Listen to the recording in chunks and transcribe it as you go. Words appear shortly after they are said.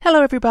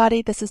Hello,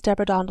 everybody. This is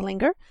Deborah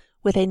Dondelinger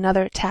with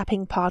another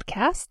tapping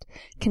podcast,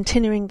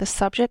 continuing the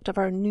subject of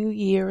our New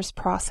Year's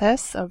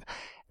process of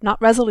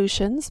not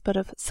resolutions, but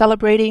of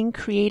celebrating,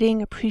 creating,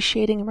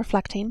 appreciating, and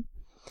reflecting.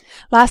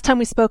 Last time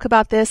we spoke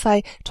about this,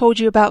 I told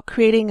you about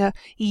creating a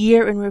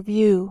year in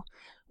review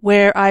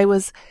where I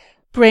was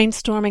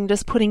brainstorming,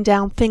 just putting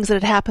down things that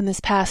had happened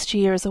this past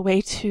year as a way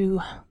to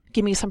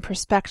give me some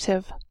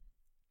perspective.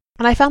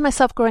 And I found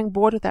myself growing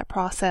bored with that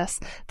process,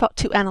 felt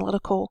too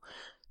analytical,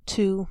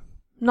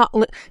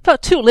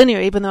 felt too linear,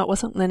 even though it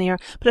wasn't linear,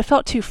 but it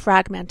felt too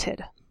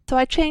fragmented. So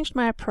I changed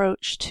my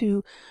approach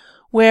to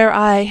where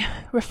I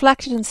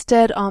reflected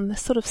instead on the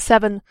sort of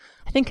seven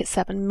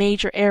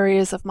major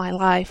areas of my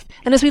life.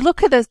 And as we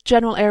look at those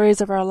general areas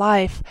of our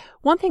life,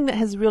 one thing that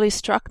has really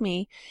struck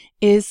me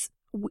is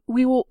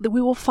we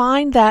will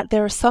find that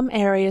there are some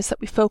areas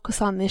that we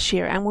focus on this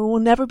year, and we will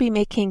never be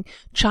making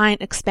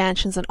giant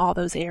expansions in all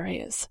those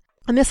areas.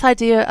 And this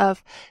idea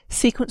of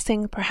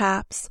sequencing,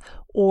 perhaps,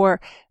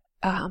 or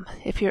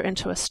if you're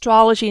into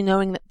astrology,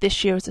 knowing that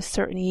this year is a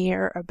certain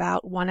year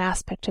about one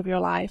aspect of your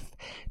life,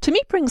 to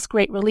me brings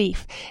great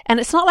relief.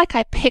 And it's not like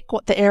I pick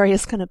what the area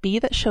is going to be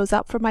that shows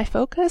up for my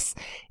focus.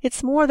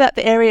 It's more that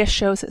the area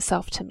shows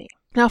itself to me.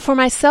 Now, for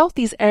myself,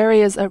 these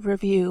areas of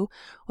review,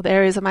 or the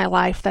areas of my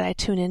life that I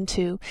tune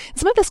into, and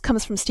some of this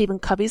comes from Stephen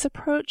Covey's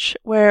approach,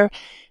 where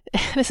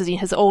this is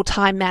his old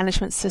time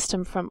management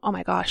system from,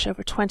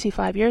 over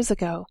 25 years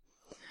ago.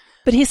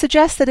 But he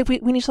suggests that we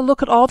need to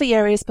look at all the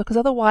areas, because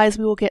otherwise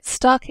we will get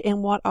stuck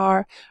in what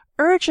are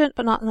urgent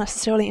but not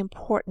necessarily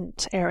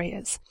important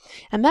areas.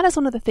 And that is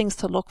one of the things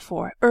to look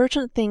for.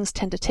 Urgent things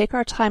tend to take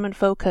our time and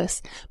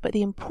focus, but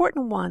the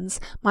important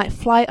ones might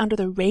fly under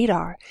the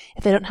radar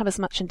if they don't have as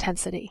much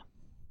intensity.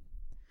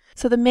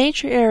 So the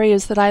major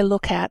areas that I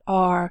look at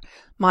are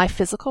my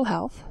physical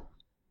health,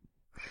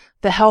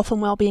 the health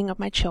and well-being of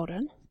my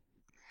children,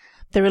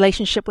 the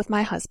relationship with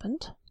my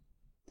husband,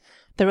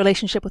 the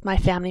relationship with my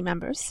family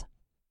members,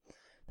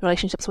 the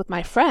relationships with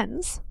my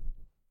friends,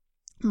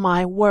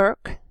 my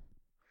work,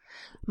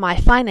 my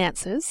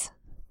finances,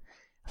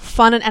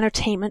 fun and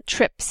entertainment,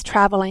 trips,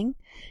 traveling,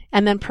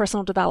 and then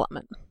personal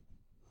development.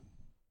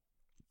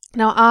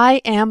 Now,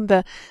 I am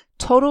the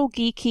total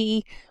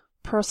geeky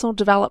personal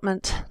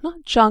development,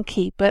 not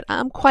junkie, but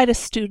I'm quite a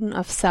student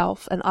of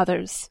self and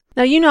others.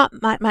 Now, you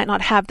might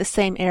not have the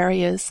same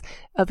areas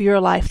of your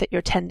life that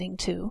you're tending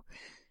to.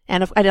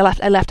 And I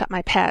left out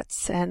my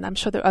pets, and I'm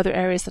sure there are other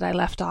areas that I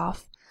left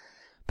off.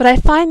 But I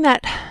find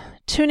that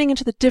tuning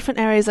into the different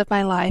areas of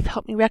my life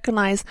helped me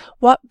recognize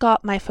what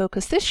got my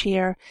focus this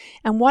year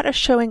and what are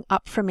showing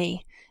up for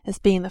me as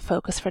being the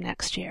focus for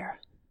next year.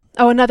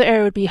 Oh, another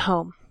area would be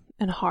home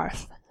and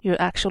hearth, your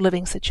actual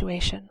living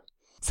situation.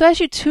 So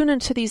as you tune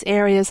into these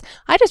areas,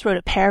 I just wrote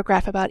a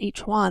paragraph about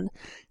each one,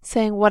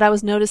 saying what I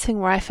was noticing,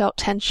 where I felt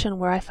tension,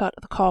 where I felt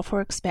the call for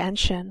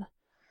expansion.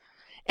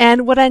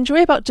 And what I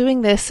enjoy about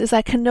doing this is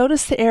I can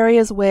notice the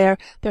areas where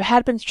there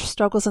had been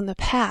struggles in the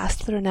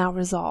past that are now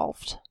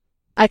resolved.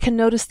 I can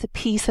notice the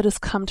peace that has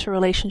come to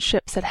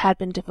relationships that had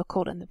been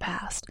difficult in the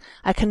past.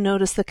 I can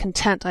notice the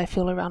content I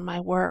feel around my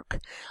work.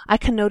 I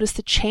can notice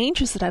the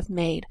changes that I've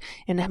made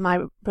in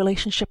my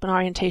relationship and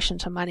orientation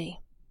to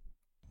money.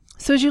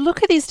 So as you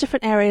look at these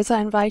different areas, I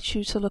invite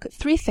you to look at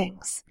three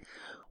things.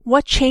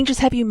 What changes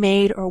have you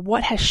made, or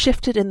what has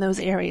shifted in those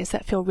areas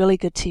that feel really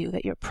good to you,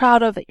 that you're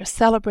proud of, that you're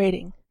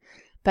celebrating,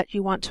 that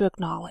you want to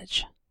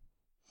acknowledge?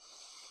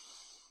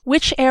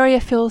 Which area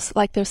feels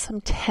like there's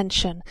some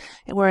tension,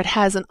 where it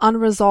has an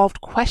unresolved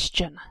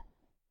question?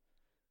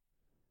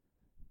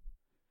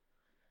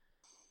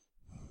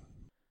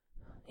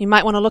 You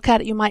might want to look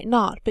at it, you might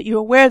not, but you're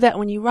aware that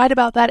when you write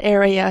about that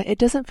area, it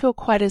doesn't feel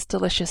quite as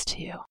delicious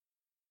to you.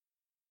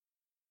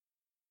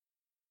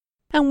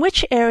 And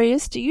which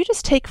areas do you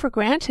just take for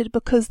granted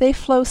because they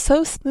flow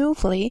so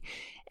smoothly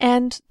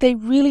and they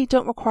really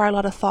don't require a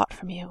lot of thought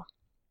from you?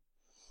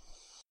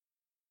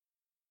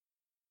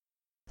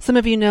 Some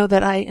of you know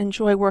that I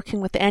enjoy working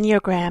with the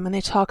Enneagram, and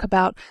they talk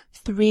about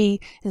 3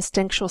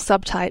 instinctual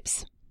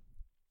subtypes.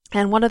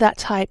 And one of that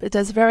type, it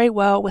does very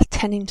well with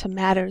tending to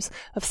matters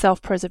of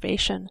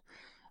self-preservation,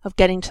 of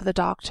getting to the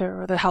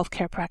doctor or the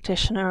healthcare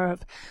practitioner,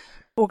 of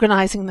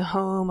organizing the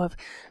home, of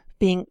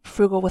being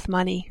frugal with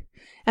money.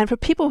 And for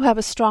people who have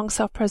a strong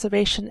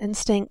self-preservation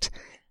instinct,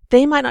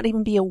 they might not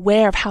even be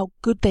aware of how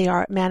good they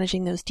are at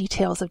managing those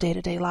details of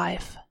day-to-day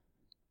life.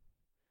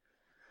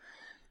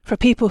 For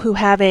people who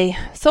have a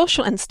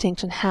social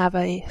instinct and have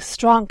a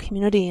strong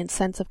community and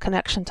sense of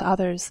connection to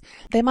others,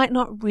 they might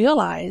not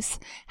realize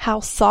how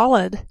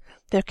solid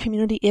their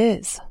community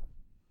is.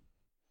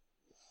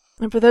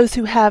 And for those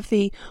who have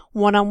the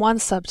one-on-one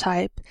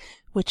subtype,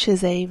 which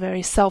is a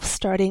very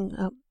self-starting,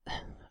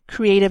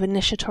 creative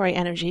initiatory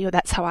energy, or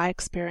that's how I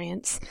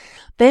experience,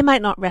 they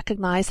might not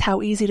recognize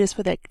how easy it is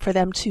for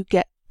them to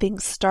get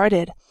things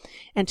started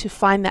and to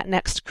find that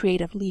next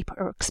creative leap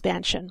or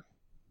expansion.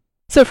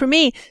 So for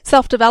me,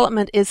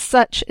 self-development is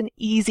such an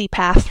easy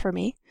path for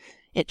me.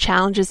 It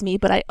challenges me,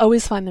 but I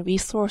always find the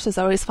resources,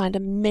 I always find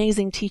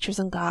amazing teachers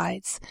and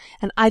guides,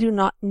 and I do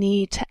not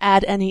need to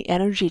add any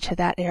energy to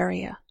that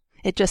area.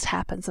 It just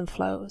happens and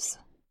flows.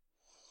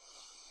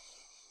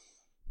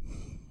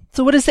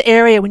 So what is the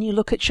area when you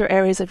look at your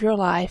areas of your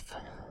life,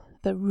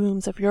 the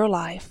rooms of your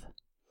life?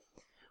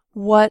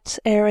 What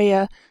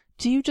area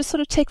do you just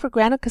sort of take for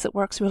granted because it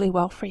works really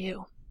well for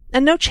you?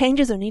 And no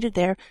changes are needed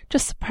there,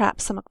 just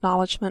perhaps some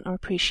acknowledgement or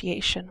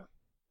appreciation.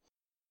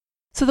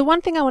 So the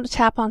one thing I want to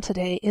tap on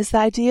today is the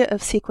idea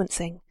of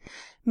sequencing,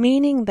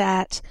 meaning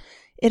that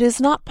it is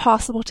not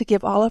possible to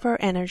give all of our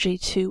energy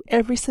to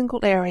every single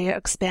area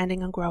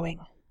expanding and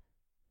growing.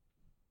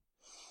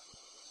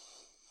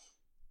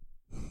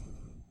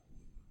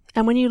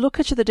 And when you look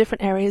at the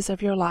different areas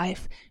of your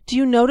life, do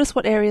you notice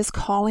what area is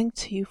calling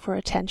to you for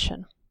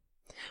attention?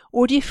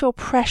 Or do you feel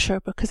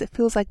pressure because it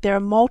feels like there are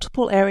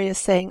multiple areas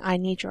saying, I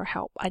need your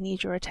help, I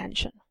need your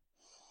attention?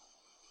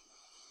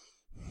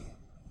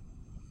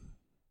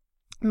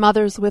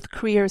 Mothers with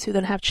careers who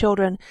then have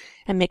children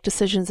and make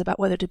decisions about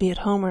whether to be at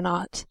home or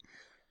not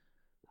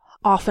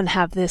often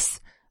have this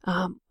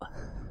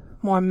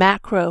more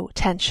macro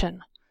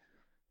tension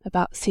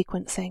about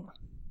sequencing.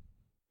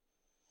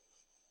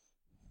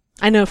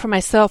 I know for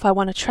myself, I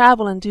want to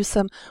travel and do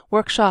some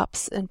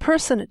workshops in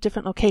person at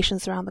different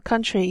locations around the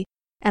country,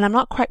 and I'm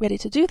not quite ready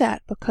to do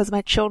that because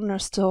my children are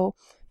still,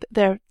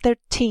 they're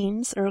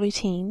teens, early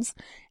teens,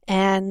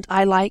 and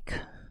I like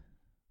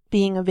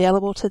being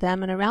available to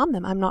them and around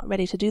them. I'm not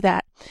ready to do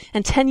that.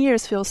 And 10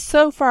 years feels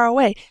so far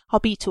away. I'll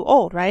be too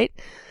old, right?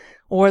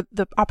 Or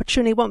the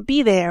opportunity won't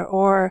be there,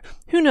 or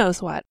who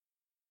knows what.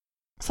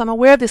 So I'm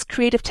aware of this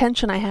creative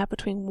tension I have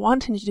between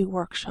wanting to do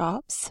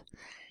workshops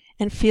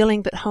and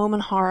feeling that home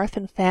and hearth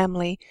and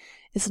family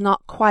is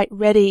not quite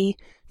ready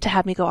to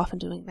have me go off and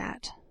doing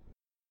that.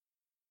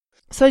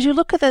 So as you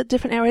look at the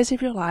different areas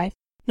of your life,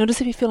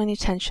 notice if you feel any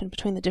tension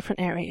between the different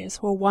areas,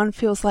 where one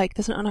feels like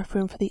there's not enough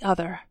room for the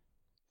other.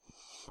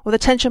 Or the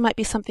tension might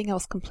be something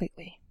else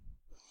completely.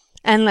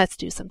 And let's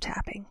do some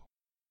tapping.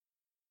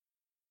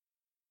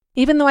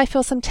 Even though I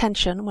feel some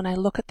tension when I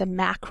look at the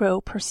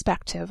macro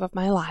perspective of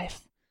my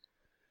life,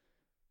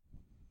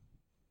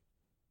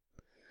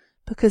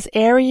 because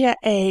Area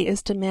A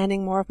is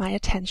demanding more of my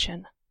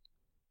attention,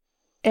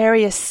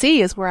 Area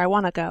C is where I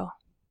want to go.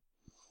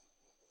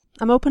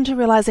 I'm open to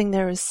realizing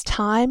there is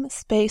time,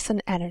 space,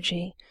 and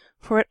energy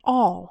for it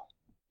all,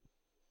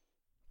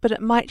 but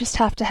it might just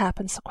have to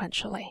happen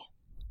sequentially.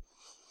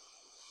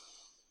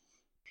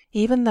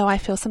 Even though I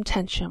feel some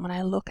tension when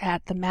I look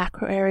at the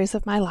macro areas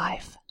of my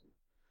life,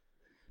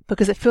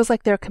 because it feels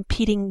like there are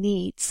competing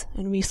needs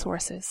and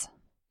resources,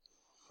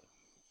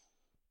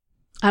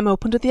 I'm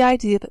open to the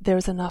idea that there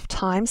is enough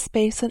time,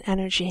 space, and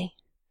energy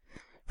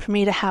for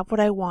me to have what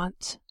I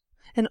want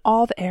in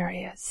all the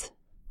areas.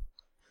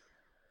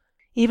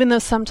 Even though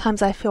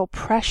sometimes I feel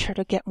pressure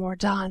to get more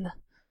done,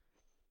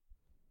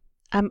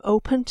 I'm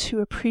open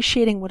to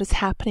appreciating what is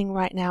happening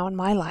right now in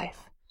my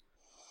life.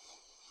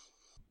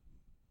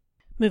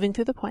 Moving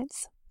through the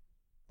points,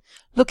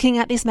 looking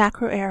at these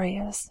macro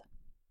areas,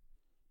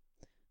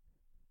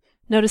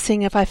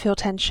 noticing if I feel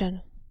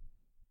tension,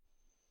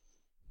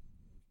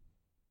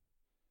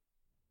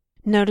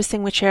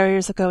 noticing which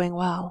areas are going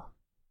well,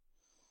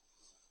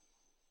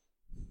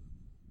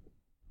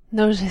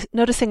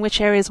 noticing which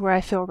areas where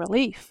I feel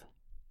relief,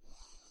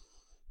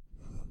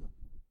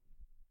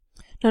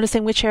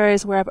 noticing which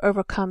areas where I've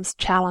overcome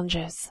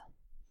challenges,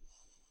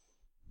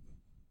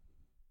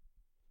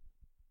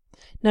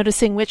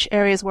 noticing which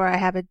areas where I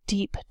have a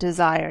deep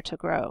desire to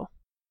grow,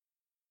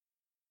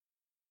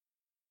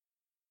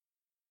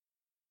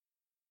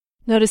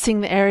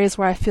 noticing the areas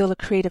where I feel a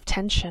creative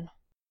tension,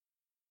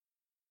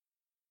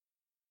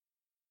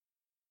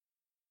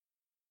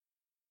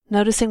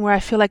 noticing where I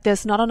feel like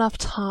there's not enough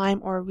time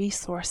or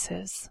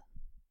resources,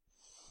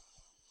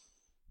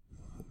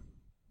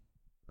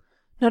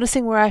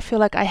 noticing where I feel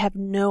like I have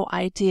no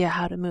idea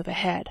how to move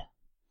ahead,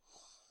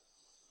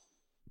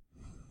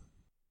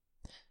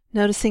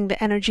 noticing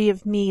the energy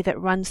of me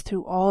that runs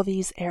through all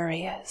these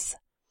areas.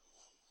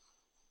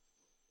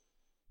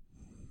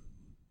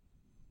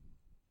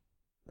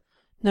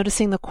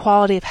 Noticing the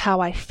quality of how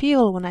I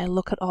feel when I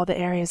look at all the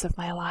areas of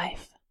my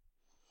life.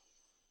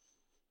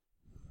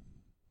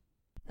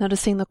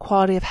 Noticing the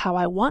quality of how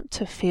I want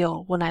to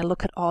feel when I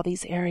look at all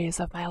these areas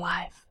of my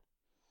life.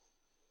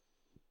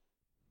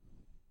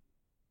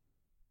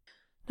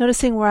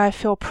 Noticing where I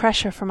feel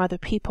pressure from other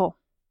people.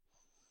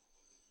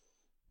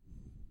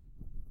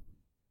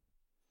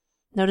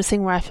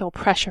 Noticing where I feel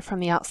pressure from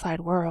the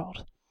outside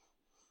world.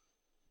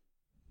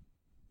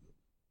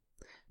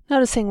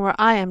 Noticing where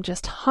I am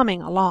just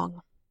humming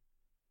along.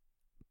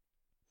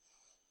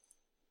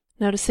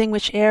 Noticing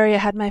which area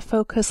had my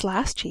focus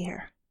last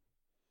year.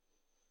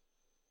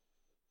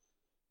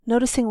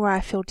 Noticing where I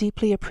feel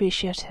deeply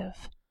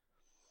appreciative.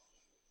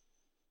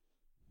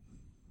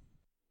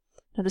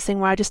 Noticing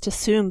where I just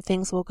assume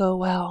things will go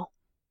well.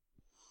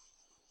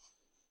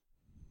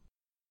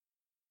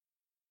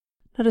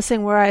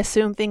 Noticing where I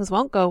assume things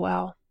won't go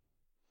well.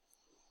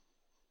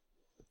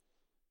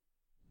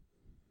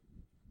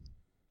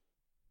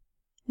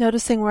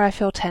 Noticing where I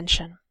feel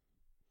tension.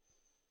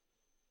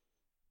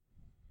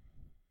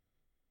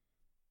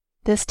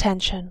 This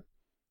tension,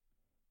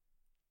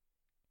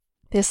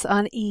 this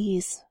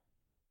unease,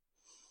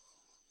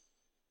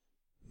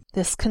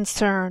 this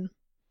concern,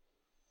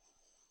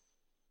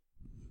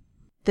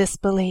 this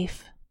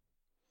belief.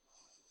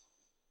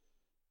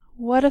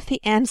 What if the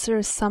answer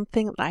is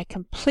something that I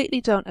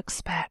completely don't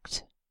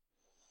expect?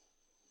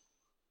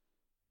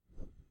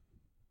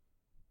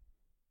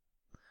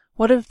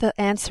 What if the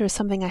answer is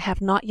something I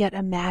have not yet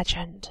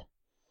imagined?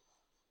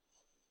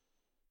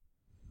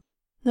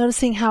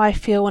 Noticing how I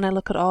feel when I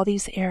look at all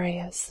these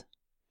areas.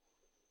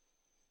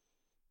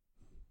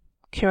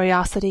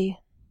 Curiosity,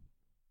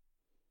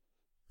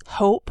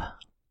 hope,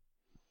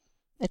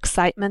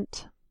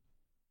 excitement,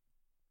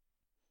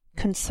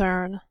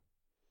 concern,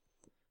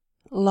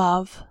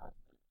 love,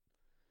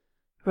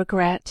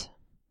 regret,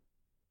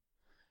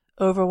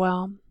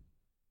 overwhelm,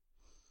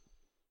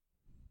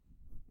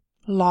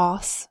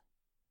 loss.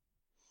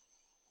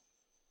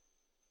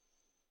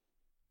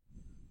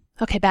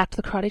 Okay, back to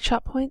the karate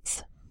chop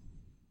points.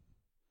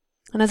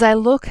 And as I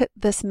look at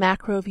this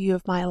macro view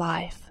of my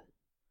life,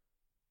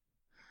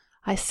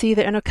 I see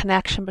the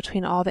interconnection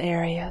between all the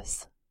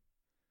areas.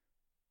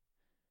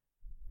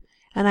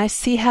 And I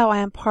see how I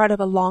am part of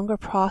a longer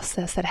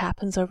process that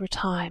happens over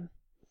time.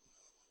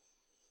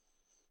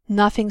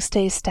 Nothing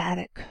stays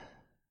static.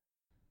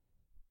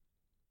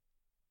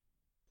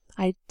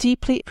 I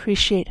deeply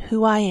appreciate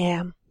who I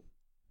am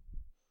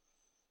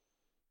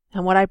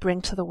and what I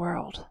bring to the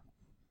world.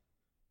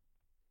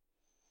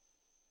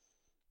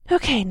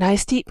 Okay,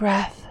 nice deep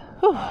breath.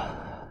 Whew.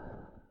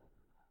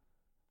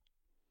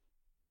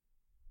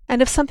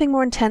 And if something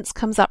more intense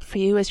comes up for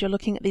you as you're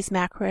looking at these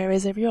macro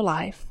areas of your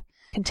life,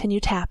 continue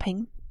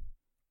tapping.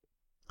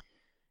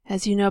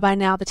 As you know by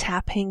now, the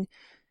tapping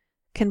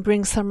can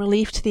bring some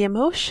relief to the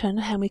emotion,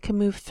 and we can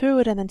move through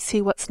it and then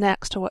see what's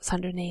next or what's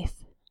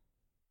underneath.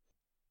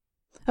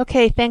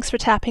 Okay, thanks for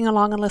tapping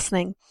along and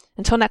listening.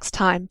 Until next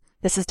time,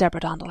 this is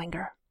Deborah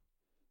Dondelinger.